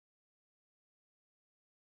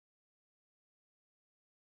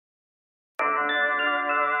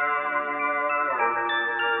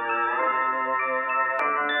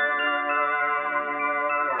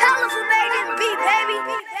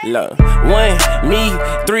Look, 1, me,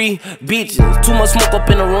 3 bitches. Too much smoke up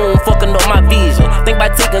in the room, fucking up my vision. Think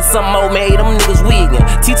about taking some more, made them niggas wiggin'.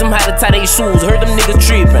 Teach them how to tie their shoes, heard them niggas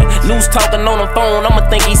trippin'. Loose talking on the phone, I'ma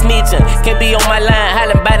think he snitchin'. Can't be on my line,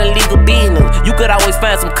 hollin' by the legal business. You could always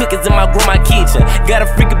find some cookies in my grandma kitchen. Got a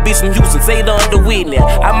freakin' bitch from Houston, say the under witness.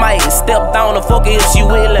 I might step down and fuck her if she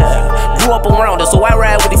willin'. Grew up around her, so I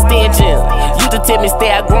ride with extensions. Used to tell me stay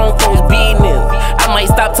out grown folks' business. I might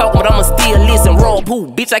stop talking, but I'ma still listen. Roll poo,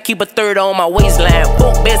 bitch, I keep a third on my waistline.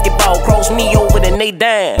 Fuck basketball, cross me over, then they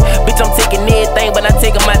dime. Bitch, I'm taking everything, but I'm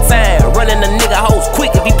taking my time. Running a nigga house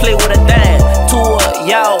quick if he play with a dime.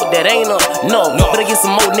 Y'all, that ain't no. Better get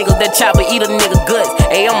some more niggas that chop and eat a nigga guts.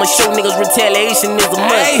 Ayy, I'ma show niggas retaliation is a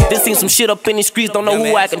must. This seen some shit up in these streets, don't know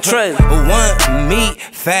who I can trust. 1 meat,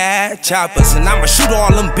 5 choppers, and I'ma shoot all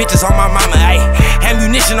them bitches on my mama, ayy.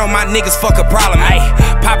 Ammunition on my niggas, fuck a problem, ayy.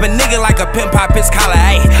 Pop a nigga like a pimp pop his collar,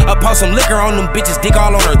 ayy. I pour some liquor on them bitches, dick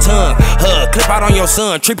all on her tongue. Clip out on your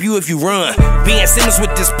son, trip you if you run. Being Simmons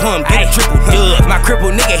with this pump, get a triple dub. My cripple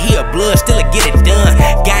nigga, he a blood, still a get it done.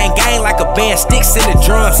 Gang like a band, sticks in the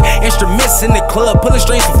drums. Instruments in the club, pulling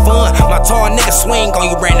strings for fun. My tall nigga swing on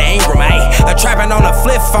you, Brandon Ingram, ayy. Trapping on a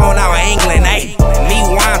flip phone out of England, ayy. Me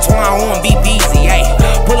wine, twine, OMB Peezy, ayy.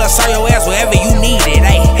 Pull up, serve your ass wherever you need it,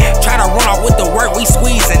 ayy. Try to run off with the work, we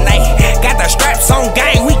squeezing, ayy. Got the straps on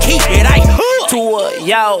gang, we keep it, ayy.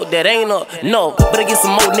 Y'all, that ain't no. Better get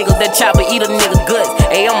some more niggas that chop and eat a nigga guts.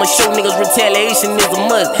 Ayy, I'ma show niggas retaliation is a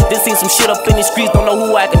must. This seen some shit up in these streets, don't know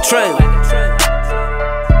who I can trust.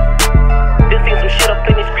 This seen some shit up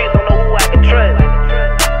in these streets, don't know who I can trust.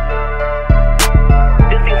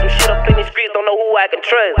 This seen some shit up in these streets, don't know who I can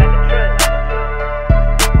trust.